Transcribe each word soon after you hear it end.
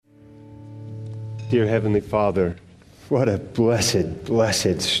Dear Heavenly Father, what a blessed,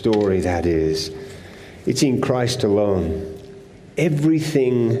 blessed story that is. It's in Christ alone.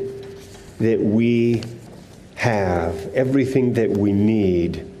 Everything that we have, everything that we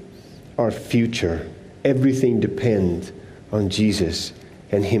need, our future, everything depends on Jesus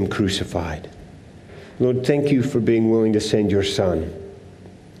and Him crucified. Lord, thank you for being willing to send your Son.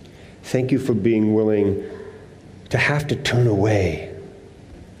 Thank you for being willing to have to turn away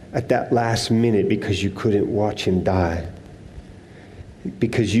at that last minute because you couldn't watch Him die.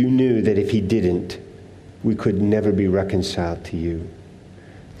 Because you knew that if He didn't, we could never be reconciled to you.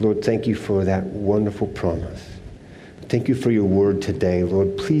 Lord, thank you for that wonderful promise. Thank you for your word today.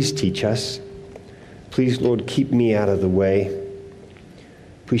 Lord, please teach us. Please, Lord, keep me out of the way.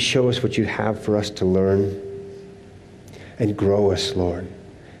 Please show us what you have for us to learn and grow us, Lord.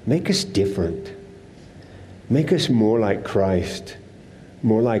 Make us different. Make us more like Christ,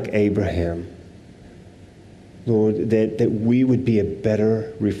 more like Abraham. Lord, that we would be a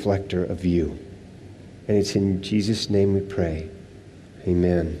better reflector of you. And it's in Jesus' name we pray.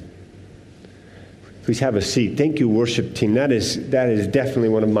 Amen. Please have a seat. Thank you, worship team. That is definitely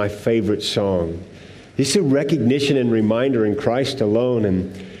one of my favorite songs. It's a recognition and reminder in Christ alone.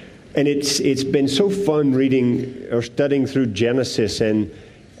 And it's been so fun reading or studying through Genesis and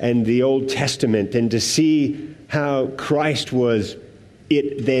the Old Testament and to see how Christ was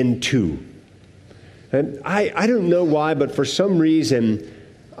it then too. And I don't know why, but for some reason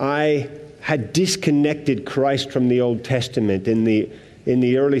I had disconnected Christ from the Old Testament in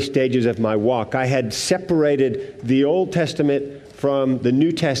the early stages of my walk. I had separated the Old Testament from the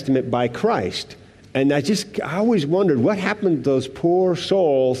New Testament by Christ. And I always wondered what happened to those poor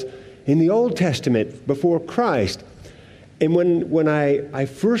souls in the Old Testament before Christ. And when I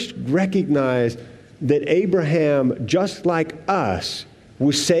first recognized that Abraham, just like us,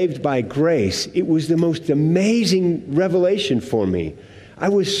 was saved by grace, it was the most amazing revelation for me. I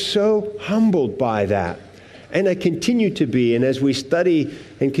was so humbled by that. And I continue to be. And as we study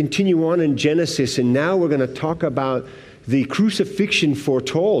and continue on in Genesis, and now we're going to talk about the crucifixion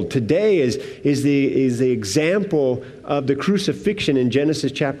foretold. Today is the example of the crucifixion in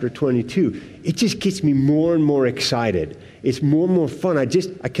Genesis chapter 22. It just gets me more and more excited. It's more and more fun. I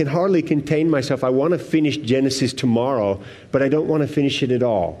can hardly contain myself. I want to finish Genesis tomorrow, but I don't want to finish it at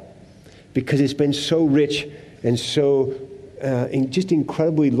all because it's been so rich and so just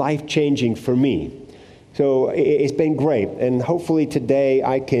incredibly life-changing for me. So it's been great, and hopefully today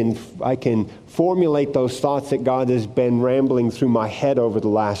I can formulate those thoughts that God has been rambling through my head over the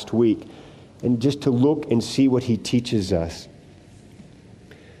last week, and just to look and see what He teaches us.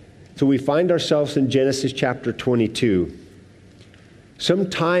 So we find ourselves in Genesis chapter 22. Some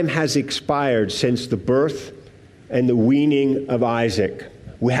time has expired since the birth and the weaning of Isaac.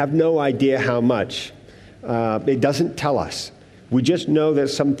 We have no idea how much. It doesn't tell us. We just know that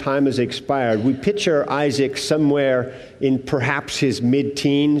some time has expired. We picture Isaac somewhere in perhaps his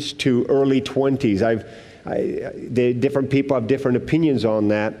mid-teens to early 20s. The different people have different opinions on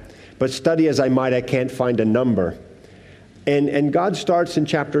that. But study as I might, I can't find a number. And God starts in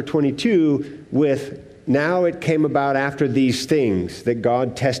chapter 22 with, now it came about after these things that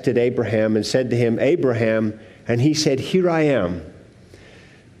God tested Abraham and said to him, Abraham, and he said, here I am.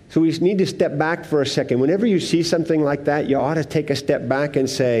 So we need to step back for a second. Whenever you see something like that, you ought to take a step back and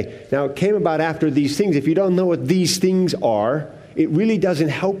say, now it came about after these things. If you don't know what these things are, it really doesn't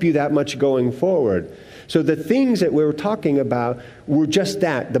help you that much going forward. So the things that we were talking about were just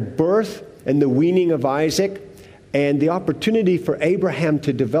that, the birth and the weaning of Isaac, and the opportunity for Abraham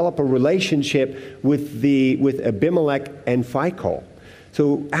to develop a relationship with Abimelech and Phicol.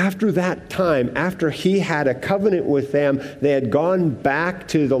 So after that time, after he had a covenant with them, they had gone back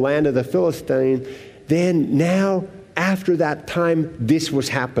to the land of the Philistines, then now, after that time, this was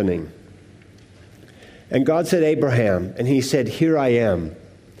happening. And God said, Abraham, and he said, here I am.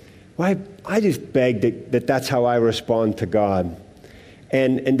 Well, I just beg that that's how I respond to God.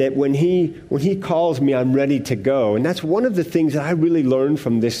 And that when he calls me, I'm ready to go. And that's one of the things that I really learned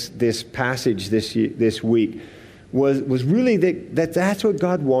from this passage this week. Was really that's what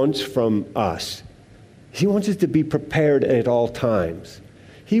God wants from us. He wants us to be prepared at all times.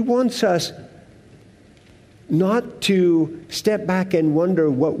 He wants us not to step back and wonder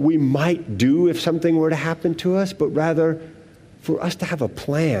what we might do if something were to happen to us, but rather for us to have a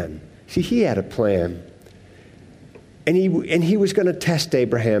plan. See, he had a plan. And he was going to test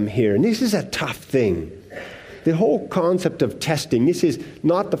Abraham here. And this is a tough thing. the whole concept of testing, this is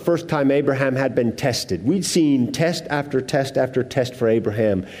not the first time Abraham had been tested. We'd seen test after test after test for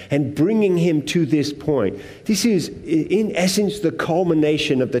Abraham, and bringing him to this point. This is, in essence, the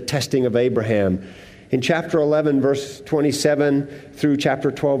culmination of the testing of Abraham. In chapter 11, verse 27 through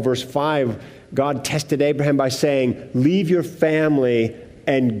chapter 12, verse 5, God tested Abraham by saying, leave your family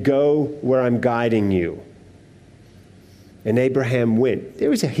and go where I'm guiding you. And Abraham went. There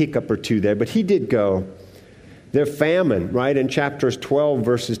was a hiccup or two there, but he did go. The famine, right, in chapters 12,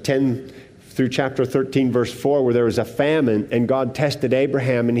 verses 10 through chapter 13, verse 4, where there was a famine, and God tested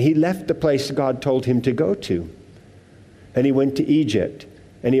Abraham, and he left the place God told him to go to. And he went to Egypt,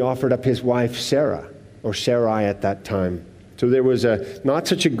 and he offered up his wife Sarah, or Sarai at that time. So there was not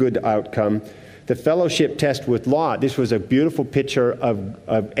such a good outcome. The fellowship test with Lot, this was a beautiful picture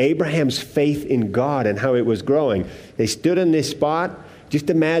of Abraham's faith in God and how it was growing. They stood in this spot. Just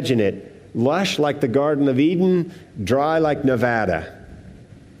imagine it. Lush like the Garden of Eden, dry like Nevada.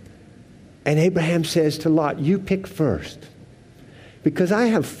 And Abraham says to Lot, you pick first. Because I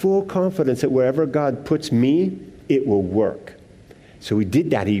have full confidence that wherever God puts me, it will work. So he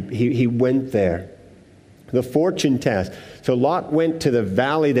did that. He went there. The fortune test. So Lot went to the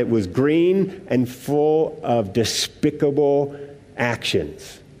valley that was green and full of despicable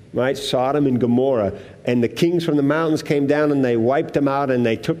actions, right? Sodom and Gomorrah. And the kings from the mountains came down and they wiped them out and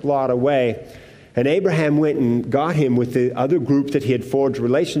they took Lot away. And Abraham went and got him with the other group that he had forged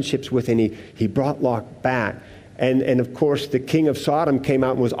relationships with, and he brought Lot back. And of course, the king of Sodom came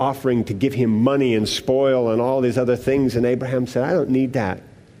out and was offering to give him money and spoil and all these other things. And Abraham said, I don't need that.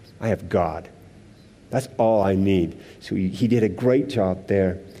 I have God. That's all I need. So he did a great job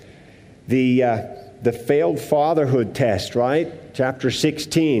there. The failed fatherhood test, right? Chapter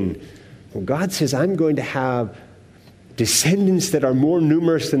 16. Well, God says, I'm going to have descendants that are more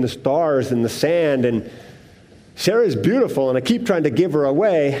numerous than the stars and the sand. And Sarah's beautiful, and I keep trying to give her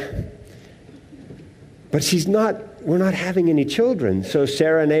away. But we're not having any children. So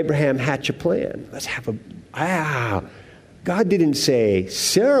Sarah and Abraham hatch a plan. Let's have God didn't say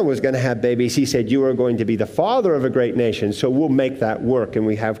Sarah was going to have babies. He said, you are going to be the father of a great nation. So we'll make that work. And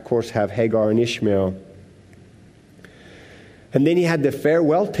we of course, have Hagar and Ishmael. And then he had the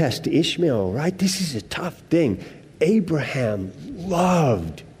farewell test to Ishmael, right? This is a tough thing. Abraham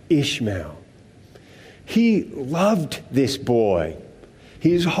loved Ishmael. He loved this boy.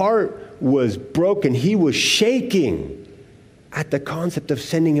 His heart was broken. He was shaking at the concept of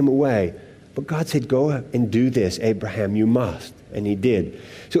sending him away. But God said, go and do this, Abraham, you must. And he did.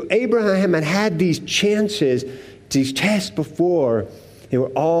 So Abraham had these chances, these tests before. They were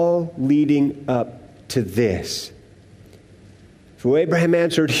all leading up to this. So Abraham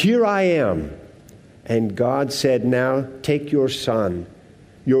answered, here I am. And God said, now take your son,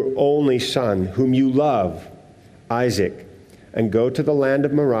 your only son, whom you love, Isaac, and go to the land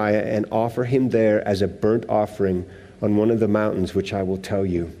of Moriah and offer him there as a burnt offering on one of the mountains which I will tell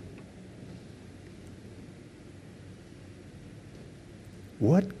you.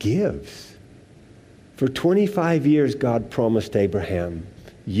 What gives? For 25 years, God promised Abraham,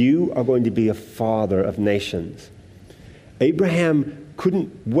 you are going to be a father of nations. Abraham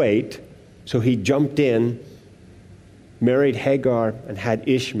couldn't wait, so he jumped in, married Hagar, and had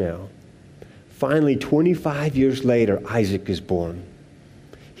Ishmael. Finally, 25 years later, Isaac is born.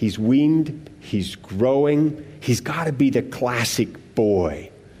 He's weaned, he's growing, he's got to be the classic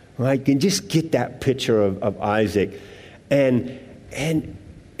boy, right? You can just get that picture of Isaac. And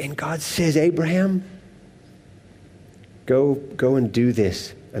God says, Abraham, go and do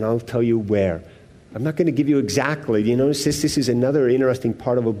this, and I'll tell you where. I'm not going to give you exactly. You notice this is another interesting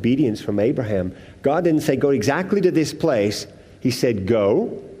part of obedience from Abraham. God didn't say, go exactly to this place. He said,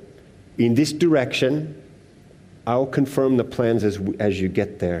 go in this direction. I'll confirm the plans as you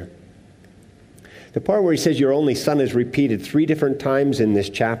get there. The part where he says your only son is repeated 3 different times in this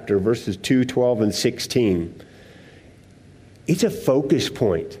chapter, verses 2, 12, and 16. It's a focus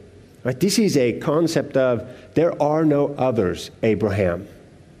point. Right? This is a concept of there are no others, Abraham.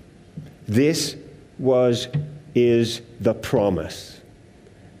 This is the promise.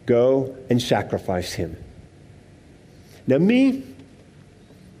 Go and sacrifice him. Now me,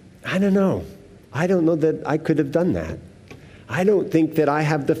 I don't know. I don't know that I could have done that. I don't think that I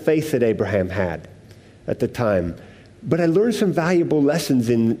have the faith that Abraham had at the time. But I learned some valuable lessons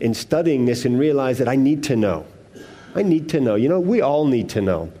in studying this and realized that I need to know. I need to know. You know, we all need to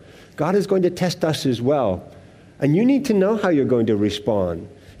know. God is going to test us as well. And you need to know how you're going to respond.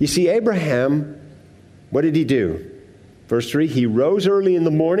 You see, Abraham, what did he do? Verse 3, he rose early in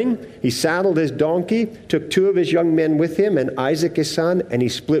the morning, he saddled his donkey, took 2 of his young men with him, and Isaac his son, and he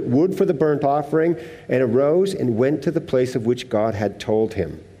split wood for the burnt offering, and arose and went to the place of which God had told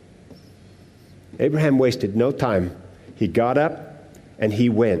him. Abraham wasted no time. He got up and he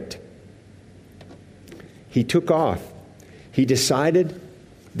went. He took off. He decided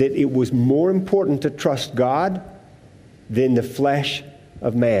that it was more important to trust God than the flesh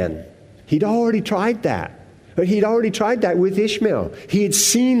of man. He'd already tried that. He'd already tried that with Ishmael. He had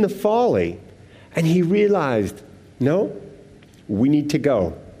seen the folly, and he realized, no, we need to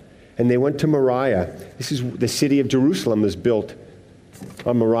go. And they went to Moriah. This is the city of Jerusalem was built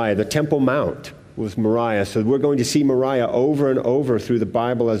on Moriah. The Temple Mount was Moriah. So we're going to see Moriah over and over through the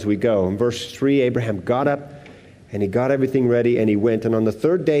Bible as we go. In verse 3, Abraham got up, and he got everything ready, and he went. And on the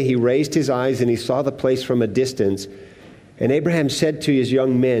 3rd day, he raised his eyes, and he saw the place from a distance. And Abraham said to his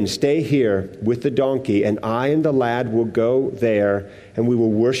young men, stay here with the donkey, and I and the lad will go there, and we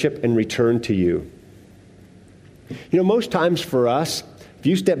will worship and return to you. You know, most times for us, if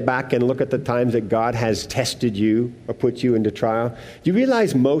you step back and look at the times that God has tested you or put you into trial, do you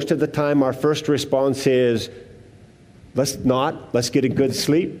realize most of the time our first response is, let's get a good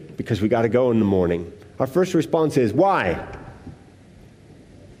sleep because we got to go in the morning. Our first response is, why?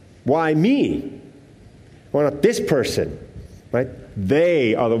 Why me? Why not this person? Right?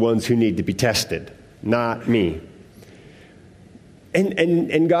 They are the ones who need to be tested, not me.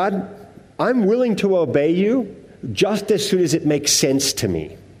 And God, I'm willing to obey you just as soon as it makes sense to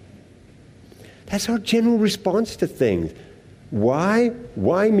me. That's our general response to things. Why?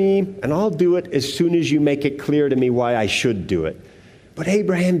 Why me? And I'll do it as soon as you make it clear to me why I should do it. But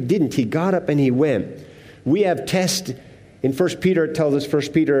Abraham didn't. He got up and he went. We have test. In 1 Peter, it tells us,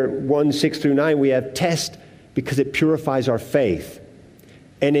 1 Peter 1, 6 through 9, we have test because it purifies our faith.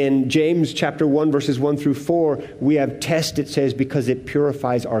 And in James chapter 1, verses 1 through 4, we have test, it says, because it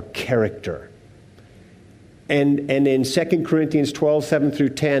purifies our character. And in 2 Corinthians 12, 7 through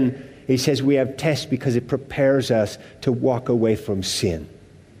 10, he says we have test because it prepares us to walk away from sin.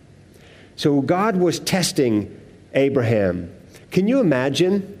 So God was testing Abraham. Can you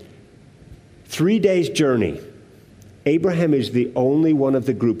imagine? 3 days journey. Abraham is the only one of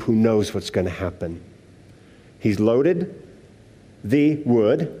the group who knows what's going to happen. He's loaded the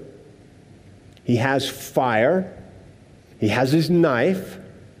wood. He has fire. He has his knife.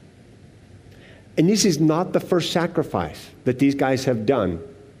 And this is not the first sacrifice that these guys have done.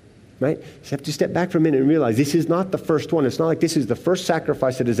 Right? You have to step back for a minute and realize this is not the first one. It's not like this is the first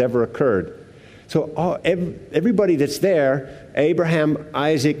sacrifice that has ever occurred. So everybody that's there, Abraham,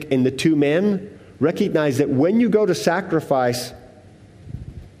 Isaac, and the 2 men, recognize that when you go to sacrifice,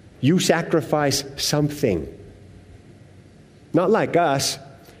 you sacrifice something. Not like us.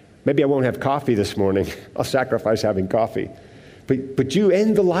 Maybe I won't have coffee this morning. I'll sacrifice having coffee. But you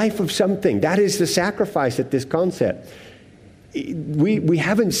end the life of something. That is the sacrifice at this concept. We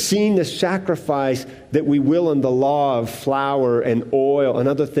haven't seen the sacrifice that we will in the law of flour and oil and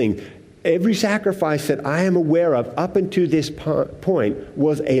other things. Every sacrifice that I am aware of up until this point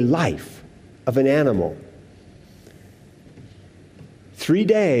was a life of an animal. 3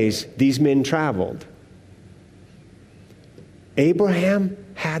 days these men traveled. Abraham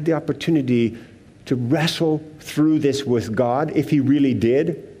had the opportunity to wrestle through this with God, if he really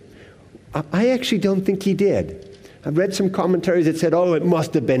did. I actually don't think he did. I've read some commentaries that said, oh, it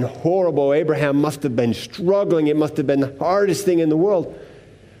must have been horrible. Abraham must have been struggling. It must have been the hardest thing in the world.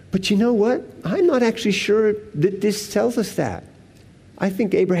 But you know what? I'm not actually sure that this tells us that. I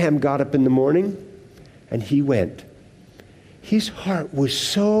think Abraham got up in the morning and he went. His heart was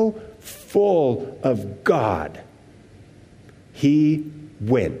so full of God. He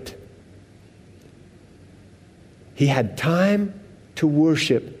went. He had time to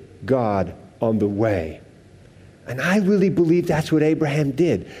worship God on the way. And I really believe that's what Abraham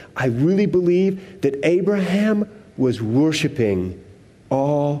did. I really believe that Abraham was worshiping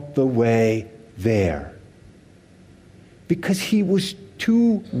all the way there. Because he was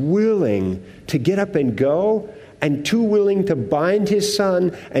too willing to get up and go, and too willing to bind his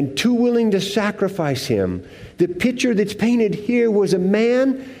son, and too willing to sacrifice him. The picture that's painted here was a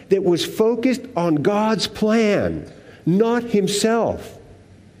man that was focused on God's plan, not himself.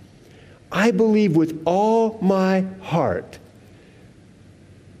 I believe with all my heart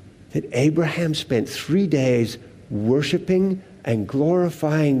that Abraham spent 3 days worshiping and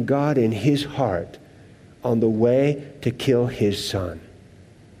glorifying God in his heart on the way to kill his son.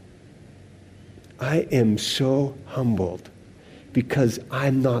 I am so humbled because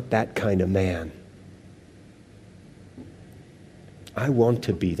I'm not that kind of man. I want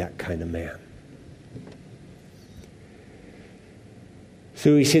to be that kind of man.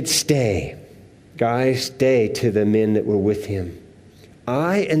 So he said, stay. Guys, stay to the men that were with him.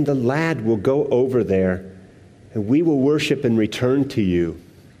 I and the lad will go over there, and we will worship and return to you.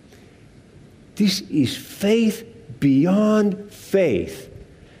 This is faith beyond faith,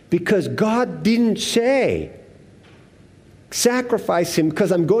 because God didn't say, sacrifice him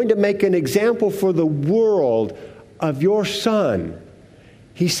because I'm going to make an example for the world of your son.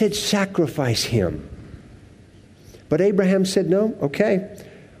 He said, sacrifice him. But Abraham said, no, okay,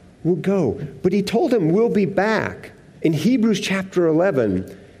 we'll go. But he told him, we'll be back. In Hebrews chapter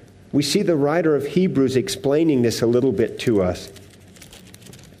 11, we see the writer of Hebrews explaining this a little bit to us.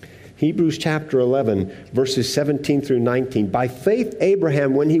 Hebrews chapter 11, verses 17 through 19. By faith,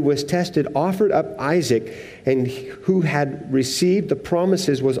 Abraham, when he was tested, offered up Isaac, and who had received the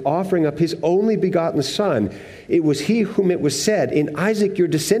promises was offering up his only begotten son. It was he whom it was said, in Isaac your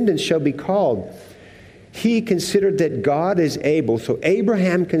descendants shall be called. He considered that God is able, so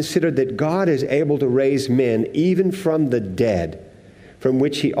Abraham considered that God is able to raise men even from the dead, from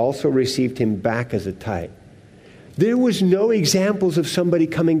which he also received him back as a type. There was no examples of somebody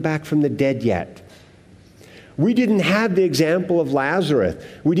coming back from the dead yet. We didn't have the example of Lazarus.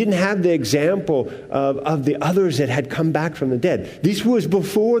 We didn't have the example of the others that had come back from the dead. This was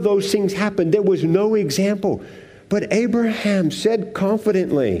before those things happened. There was no example. But Abraham said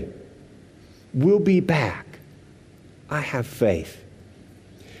confidently, we'll be back. I have faith.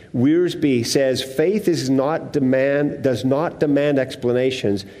 Wiersbe says, faith does not demand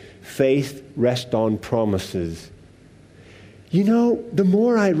explanations. Faith rests on promises. You know, the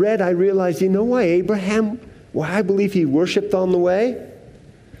more I read, I realized, you know why I believe he worshiped on the way?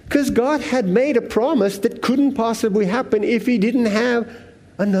 Because God had made a promise that couldn't possibly happen if he didn't have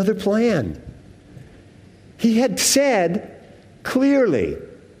another plan. He had said clearly,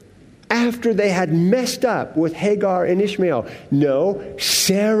 after they had messed up with Hagar and Ishmael, no,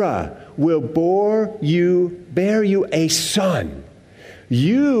 Sarah will bear you a son.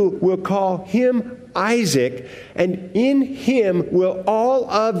 You will call him Isaac, and in him will all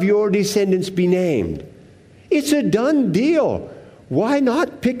of your descendants be named. It's a done deal. Why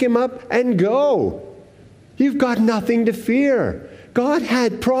not pick him up and go? You've got nothing to fear. God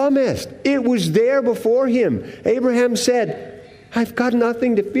had promised. It was there before him. Abraham said, I've got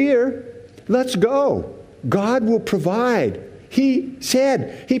nothing to fear. Let's go. God will provide. He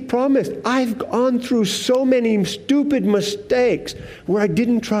said, he promised, I've gone through so many stupid mistakes where I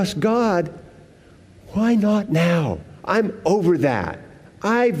didn't trust God. Why not now? I'm over that.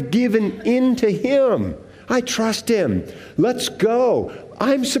 I've given in to him. I trust him. Let's go.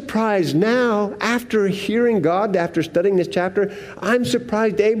 I'm surprised now, after hearing God, after studying this chapter, I'm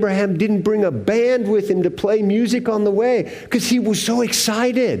surprised Abraham didn't bring a band with him to play music on the way, because he was so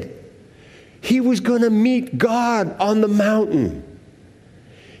excited. He was going to meet God on the mountain.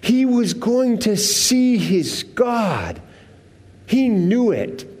 He was going to see his God. He knew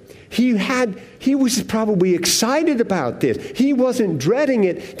it. He was probably excited about this. He wasn't dreading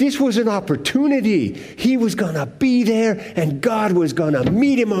it. This was an opportunity. He was going to be there, and God was going to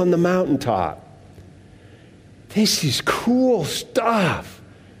meet him on the mountaintop. This is cool stuff.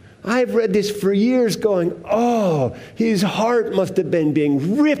 I've read this for years going, oh, his heart must have been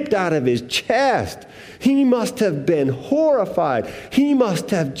being ripped out of his chest. He must have been horrified. He must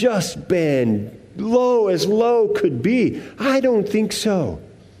have just been low as low could be. I don't think so.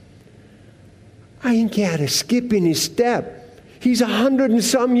 I think he had a skip in his step. He's 100 and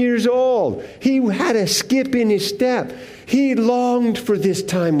some years old. He had a skip in his step. He longed for this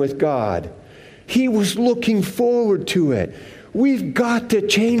time with God. He was looking forward to it. We've got to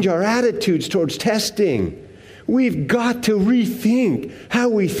change our attitudes towards testing. We've got to rethink how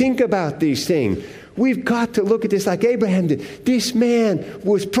we think about these things. We've got to look at this like Abraham did. This man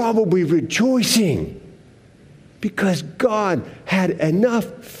was probably rejoicing because God had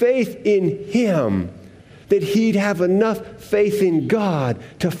enough faith in him that he'd have enough faith in God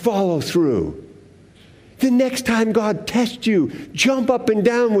to follow through. The next time God tests you, jump up and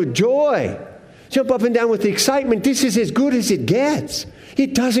down with joy. Jump up and down with excitement. This is as good as it gets.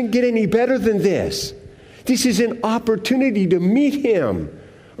 It doesn't get any better than this. This is an opportunity to meet him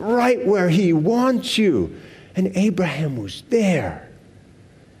right where he wants you. And Abraham was there.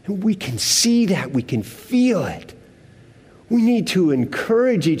 And we can see that. We can feel it. We need to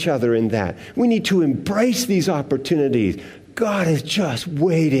encourage each other in that. We need to embrace these opportunities. God is just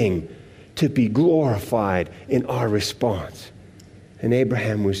waiting to be glorified in our response. And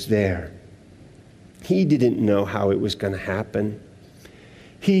Abraham was there. He didn't know how it was going to happen.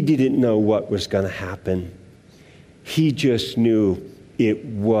 He didn't know what was going to happen. He just knew it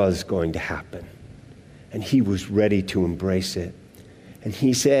was going to happen. And he was ready to embrace it. And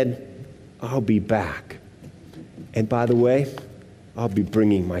he said, I'll be back. And by the way, I'll be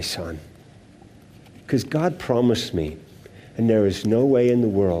bringing my son. Because God promised me, and there is no way in the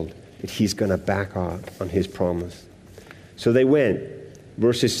world that he's going to back off on his promise. So they went.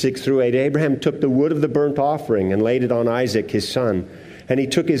 Verses 6 through 8, Abraham took the wood of the burnt offering and laid it on Isaac, his son. And he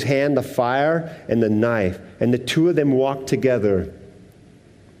took his hand the fire and the knife, and the two of them walked together.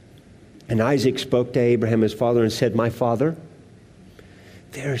 And Isaac spoke to Abraham, his father, and said, my father.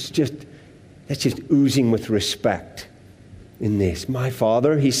 That's just oozing with respect in this. My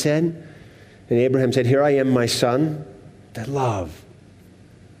father, he said. And Abraham said, here I am, my son. The love,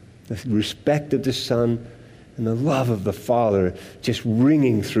 the respect of the son, and the love of the father just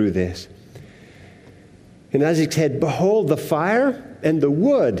ringing through this. And Isaac said, behold the fire and the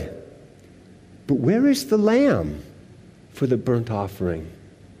wood, but where is the lamb for the burnt offering?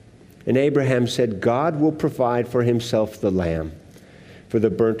 And Abraham said, God will provide for himself the lamb for the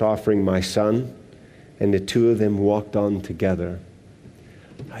burnt offering, my son. And the two of them walked on together.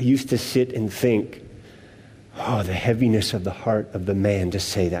 I used to sit and think, oh, the heaviness of the heart of the man to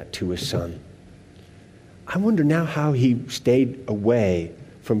say that to his son. I wonder now how he stayed away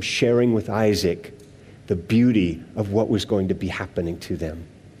from sharing with Isaac the beauty of what was going to be happening to them,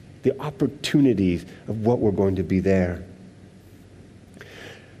 the opportunities of what were going to be there.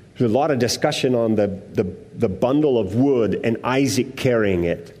 There's a lot of discussion on the bundle of wood and Isaac carrying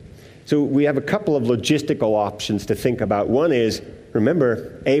it. So we have a couple of logistical options to think about. One is,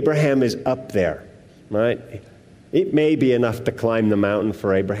 remember, Abraham is up there, right? It may be enough to climb the mountain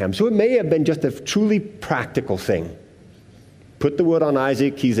for Abraham. So it may have been just a truly practical thing. Put the wood on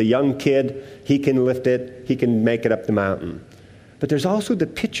Isaac. He's a young kid. He can lift it. He can make it up the mountain. But there's also the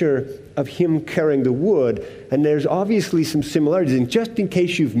picture of him carrying the wood, and there's obviously some similarities. And just in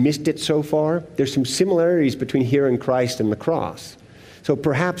case you've missed it so far, there's some similarities between here and Christ and the cross. So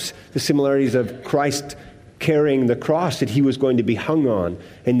perhaps the similarities of Christ carrying the cross that he was going to be hung on,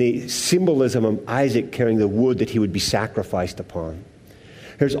 and the symbolism of Isaac carrying the wood that he would be sacrificed upon.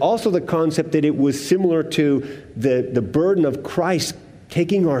 There's also the concept that it was similar to the burden of Christ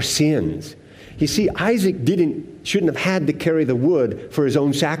taking our sins. You see, Isaac shouldn't have had to carry the wood for his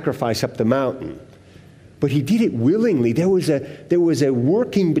own sacrifice up the mountain. But he did it willingly. There was a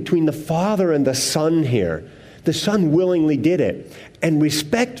working between the father and the son here. The son willingly did it. And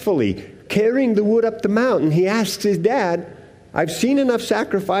respectfully, carrying the wood up the mountain, he asks his dad, I've seen enough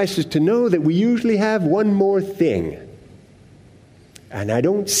sacrifices to know that we usually have one more thing. And I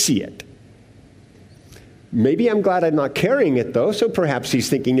don't see it. Maybe I'm glad I'm not carrying it, though, so perhaps he's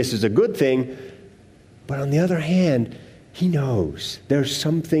thinking this is a good thing. But on the other hand, he knows there's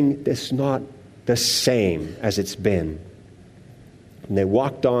something that's not the same as it's been. And they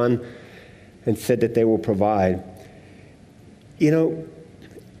walked on and said that they will provide. You know,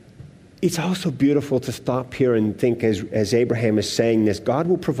 it's also beautiful to stop here and think as Abraham is saying this, God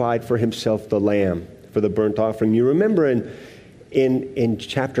will provide for himself the lamb for the burnt offering. You remember in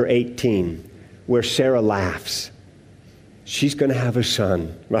chapter 18 where Sarah laughs. She's going to have a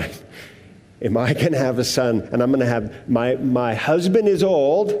son, right? Am I going to have a son? And I'm going to have, my husband is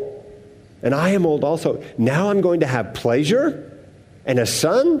old, and I am old also. Now I'm going to have pleasure and a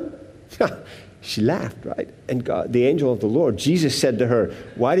son? She laughed, right? And God, the angel of the Lord, Jesus said to her,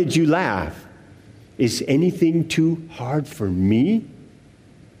 why did you laugh? Is anything too hard for me?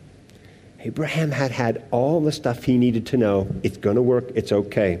 Abraham had all the stuff he needed to know. It's going to work. It's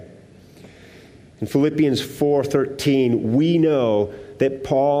okay. In Philippians 4:13, we know that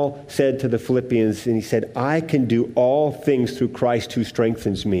Paul said to the Philippians, and he said, I can do all things through Christ who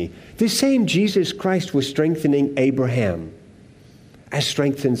strengthens me. This same Jesus Christ was strengthening Abraham as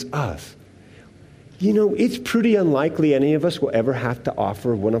strengthens us. You know, it's pretty unlikely any of us will ever have to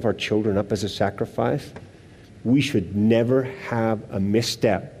offer one of our children up as a sacrifice. We should never have a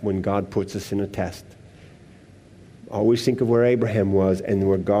misstep when God puts us in a test. Always think of where Abraham was and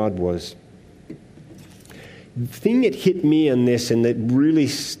where God was. The thing that hit me in this and that really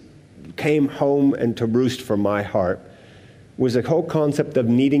came home and to roost for my heart was the whole concept of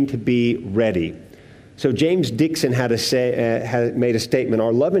needing to be ready. So James Dixon had made a statement,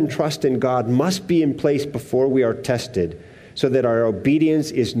 our love and trust in God must be in place before we are tested, so that our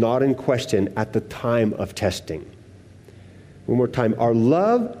obedience is not in question at the time of testing. One more time. Our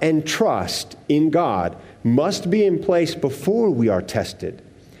love and trust in God must be in place before we are tested,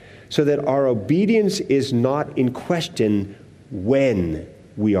 so that our obedience is not in question when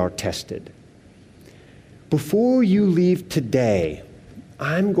we are tested. Before you leave today,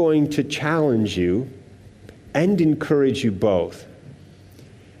 I'm going to challenge you and encourage you both.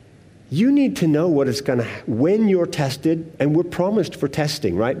 You need to know what it's going to, when you're tested, and we're promised for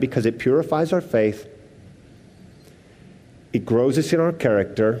testing, right? Because it purifies our faith. It grows us in our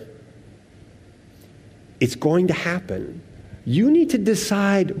character. It's going to happen. You need to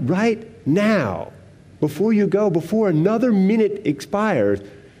decide right now, before you go, before another minute expires,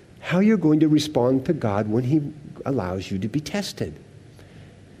 how you're going to respond to God when He allows you to be tested.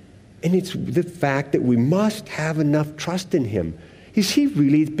 And it's the fact that we must have enough trust in Him. Is He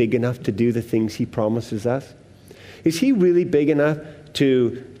really big enough to do the things He promises us? Is He really big enough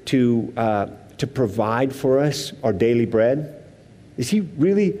to provide for us our daily bread? Is He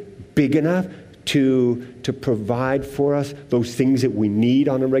really big enough to provide for us those things that we need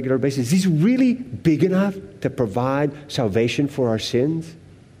on a regular basis? Is He really big enough to provide salvation for our sins?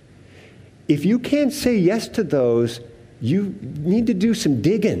 If you can't say yes to those, you need to do some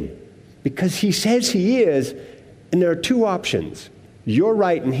digging, because He says He is, and there are two options. You're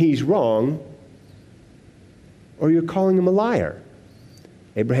right and He's wrong, or you're calling Him a liar.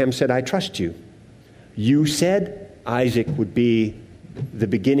 Abraham said, I trust you. You said Isaac would be the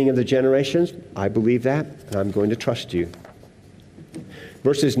beginning of the generations. I believe that, and I'm going to trust you.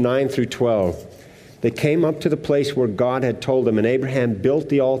 Verses 9 through 12. They came up to the place where God had told them, and Abraham built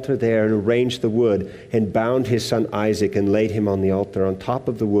the altar there and arranged the wood and bound his son Isaac and laid him on the altar on top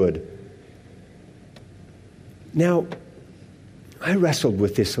of the wood. Now, I wrestled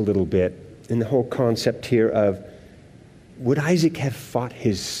with this a little bit, in the whole concept here of, would Isaac have fought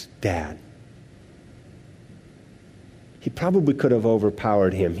his dad? He probably could have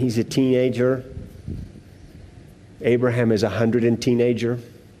overpowered him. He's a teenager. Abraham is 100 and teenager.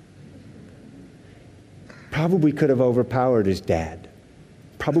 Probably could have overpowered his dad.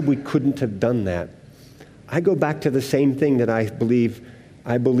 Probably couldn't have done that. I go back to the same thing that I believe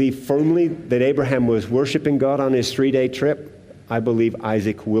firmly that Abraham was worshiping God on his 3-day trip. I believe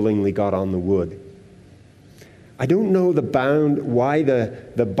Isaac willingly got on the wood. I don't know why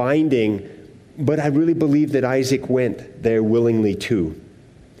the binding, but I really believe that Isaac went there willingly too.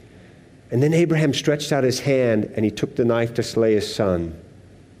 And then Abraham stretched out his hand and he took the knife to slay his son.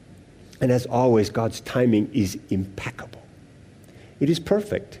 And as always, God's timing is impeccable. It is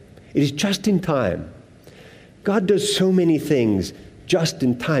perfect. It is just in time. God does so many things just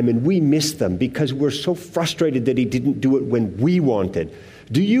in time, and we miss them because we're so frustrated that He didn't do it when we wanted.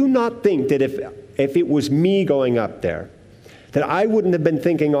 Do you not think that if it was me going up there, that I wouldn't have been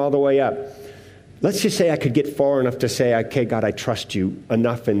thinking all the way up? Let's just say I could get far enough to say, okay, God, I trust you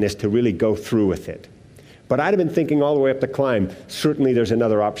enough in this to really go through with it. But I'd have been thinking all the way up the climb, certainly there's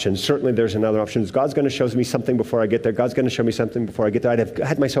another option. Certainly there's another option. God's going to show me something before I get there. God's going to show me something before I get there. I'd have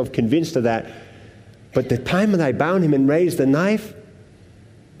had myself convinced of that. But the time that I bound him and raised the knife,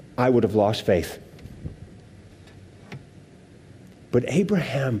 I would have lost faith. But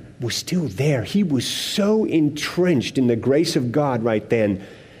Abraham was still there. He was so entrenched in the grace of God right then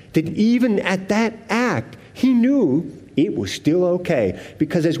that even at that act, he knew it was still okay.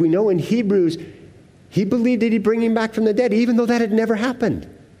 Because as we know in Hebrews, he believed that He'd bring him back from the dead, even though that had never happened.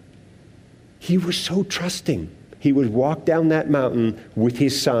 He was so trusting. He would walk down that mountain with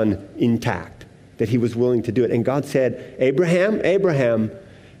his son intact, that he was willing to do it. And God said, Abraham, Abraham.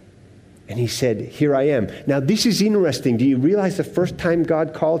 And he said, here I am. Now, this is interesting. Do you realize the first time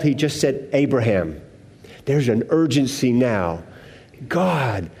God called, He just said, Abraham. There's an urgency now.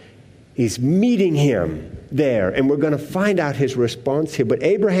 God is meeting him there. And we're going to find out his response here. But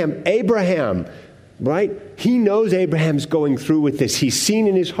Abraham, Abraham, right? He knows Abraham's going through with this. He's seen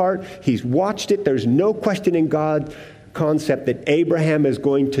in his heart. He's watched it. There's no question in God's concept that Abraham is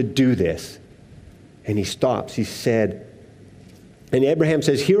going to do this. And he stops. He said, and Abraham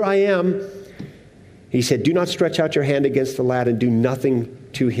says, here I am. He said, do not stretch out your hand against the lad and do nothing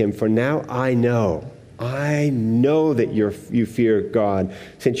to him. For now I know that you fear God,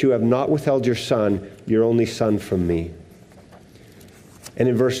 since you have not withheld your son, your only son, from me. And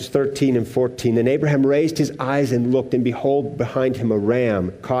in verses 13 and 14, and Abraham raised his eyes and looked, and behold, behind him a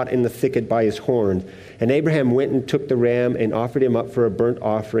ram caught in the thicket by his horns. And Abraham went and took the ram and offered him up for a burnt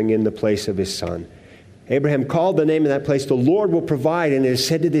offering in the place of his son. Abraham called the name of that place, the Lord will provide, and it is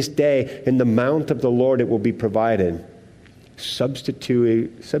said to this day, in the mount of the Lord it will be provided.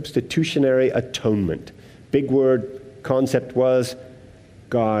 Substitutionary atonement. Big word, concept was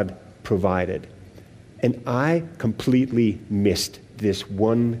God provided. And I completely missed this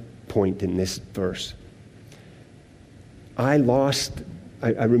one point in this verse. I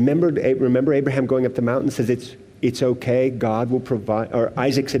remember Abraham going up the mountain and says, it's okay, God will provide. Or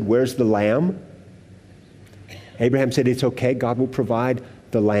Isaac said, where's the lamb? Abraham said, it's okay, God will provide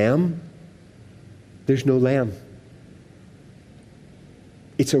the lamb. There's no lamb.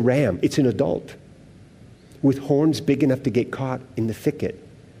 It's a ram. It's an adult with horns big enough to get caught in the thicket.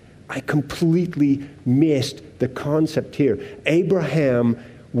 I completely missed the concept here. Abraham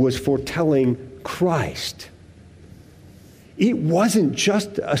was foretelling Christ. It wasn't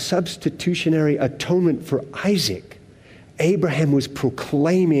just a substitutionary atonement for Isaac. Abraham was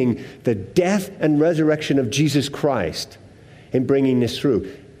proclaiming the death and resurrection of Jesus Christ and bringing this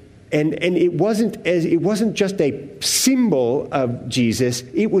through. And it wasn't just a symbol of Jesus,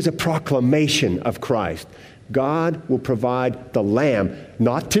 it was a proclamation of Christ. God will provide the lamb,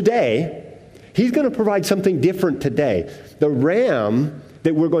 not today. He's going to provide something different today. The ram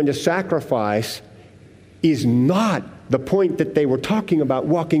that we're going to sacrifice is not the point that they were talking about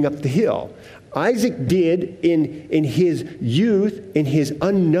walking up the hill. Isaac did, in his youth, in his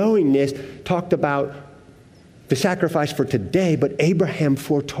unknowingness, talked about the sacrifice for today, but Abraham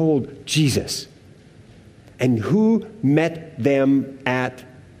foretold Jesus. And who met them at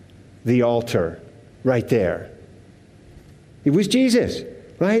the altar? Right there. It was Jesus,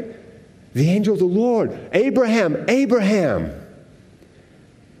 right? The angel of the Lord. Abraham, Abraham.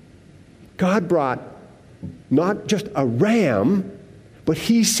 God brought not just a ram, but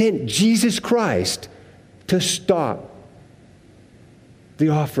he sent Jesus Christ to stop the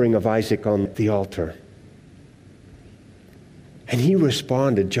offering of Isaac on the altar. And he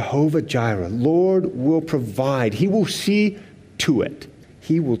responded, Jehovah Jireh, Lord will provide. He will see to it.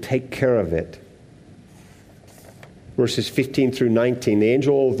 He will take care of it. Verses 15 through 19, the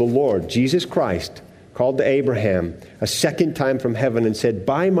angel of the Lord, Jesus Christ, called to Abraham a second time from heaven and said,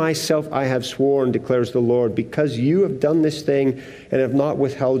 by myself I have sworn, declares the Lord, because you have done this thing and have not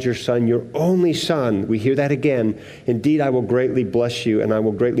withheld your son, your only son. We hear that again. Indeed, I will greatly bless you, and I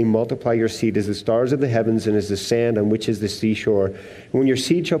will greatly multiply your seed as the stars of the heavens and as the sand on which is the seashore. And when your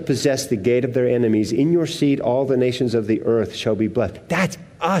seed shall possess the gate of their enemies, in your seed all the nations of the earth shall be blessed. That's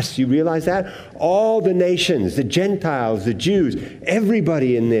us. You realize that? All the nations, the Gentiles, the Jews,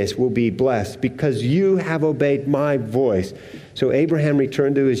 everybody in this will be blessed because you have obeyed my voice. So Abraham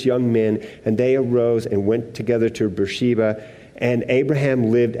returned to his young men, and they arose and went together to Beersheba, and Abraham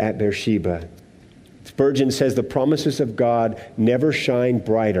lived at Beersheba. Spurgeon says the promises of God never shine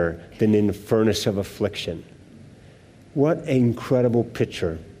brighter than in the furnace of affliction. What an incredible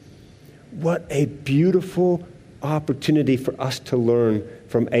picture. What a beautiful opportunity for us to learn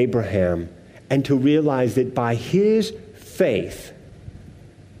from Abraham and to realize that by his faith,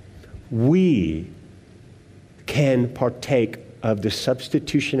 we can partake of the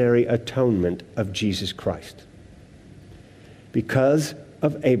substitutionary atonement of Jesus Christ. Because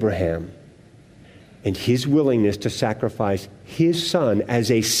of Abraham and his willingness to sacrifice his son as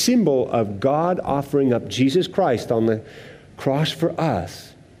a symbol of God offering up Jesus Christ on the cross for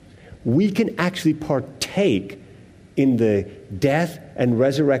us, we can actually partake in the death and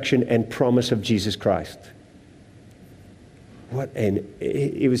resurrection and promise of Jesus Christ.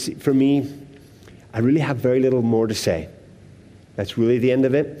 It was, for me, I really have very little more to say. That's really the end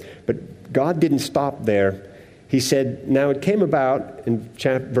of it. But God didn't stop there. He said, now it came about, in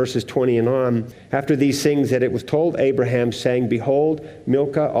verses 20 and on, after these things that it was told Abraham, saying, behold,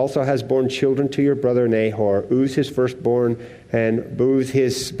 Milcah also has borne children to your brother Nahor, Uz his firstborn, and Buz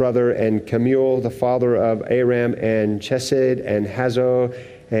his brother, and Kemuel, the father of Aram, and Chesed, and Hazo,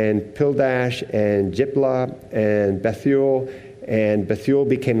 and Pildash, and Jiblah, and Bethuel. And Bethuel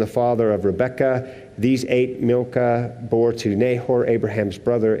became the father of Rebekah. These 8 Milcah bore to Nahor, Abraham's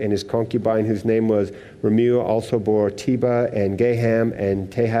brother, and his concubine, whose name was Remuel, also bore Teba, and Gaham, and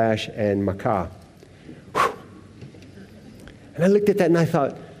Tehash, and Maacah. Whew. And I looked at that and I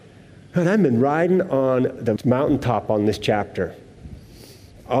thought, man, I've been riding on the mountaintop on this chapter.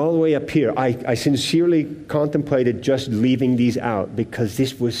 All the way up here. I sincerely contemplated just leaving these out because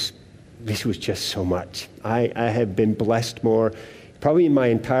this was just so much. I have been blessed more, probably in my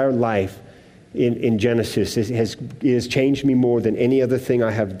entire life in Genesis. It has changed me more than any other thing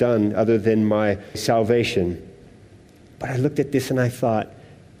I have done other than my salvation. But I looked at this and I thought,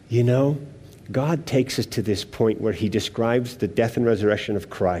 God takes us to this point where he describes the death and resurrection of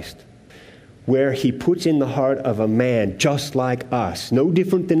Christ, where he puts in the heart of a man just like us, no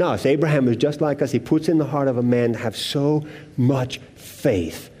different than us. Abraham is just like us. He puts in the heart of a man to have so much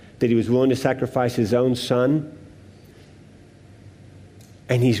faith that he was willing to sacrifice his own son.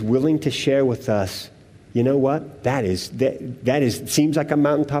 And he's willing to share with us, you know what? That seems like a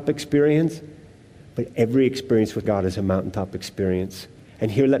mountaintop experience, but every experience with God is a mountaintop experience.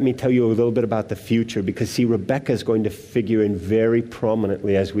 And here, let me tell you a little bit about the future, because see, Rebekah is going to figure in very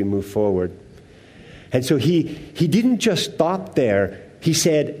prominently as we move forward. And so he didn't just stop there.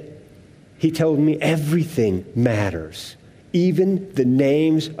 He told me everything matters. Even the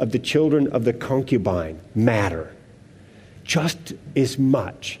names of the children of the concubine matter just as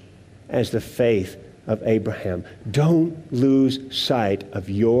much as the faith of Abraham. Don't lose sight of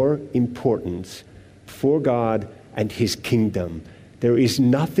your importance for God and his kingdom. There is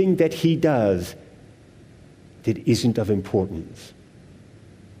nothing that he does that isn't of importance.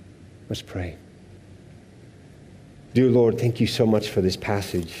 Let's pray. Dear Lord, thank you so much for this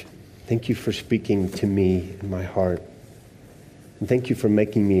passage. Thank you for speaking to me in my heart. And thank you for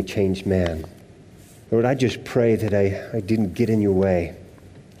making me a changed man. Lord, I just pray that I didn't get in your way,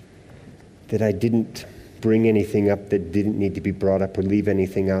 that I didn't bring anything up that didn't need to be brought up or leave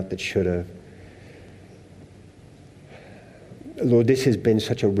anything out that should have. Lord, this has been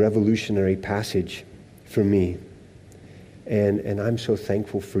such a revolutionary passage for me, and I'm so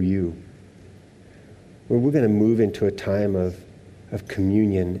thankful for you. Lord, we're going to move into a time of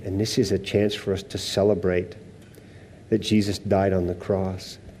communion, and this is a chance for us to celebrate that Jesus died on the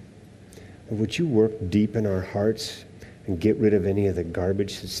cross. And would you work deep in our hearts and get rid of any of the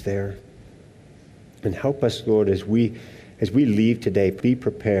garbage that's there? And help us, Lord, as we leave today, be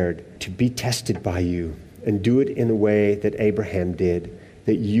prepared to be tested by you and do it in a way that Abraham did,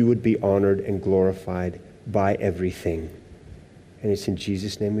 that you would be honored and glorified by everything. And it's in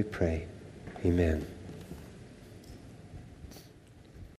Jesus' name we pray. Amen.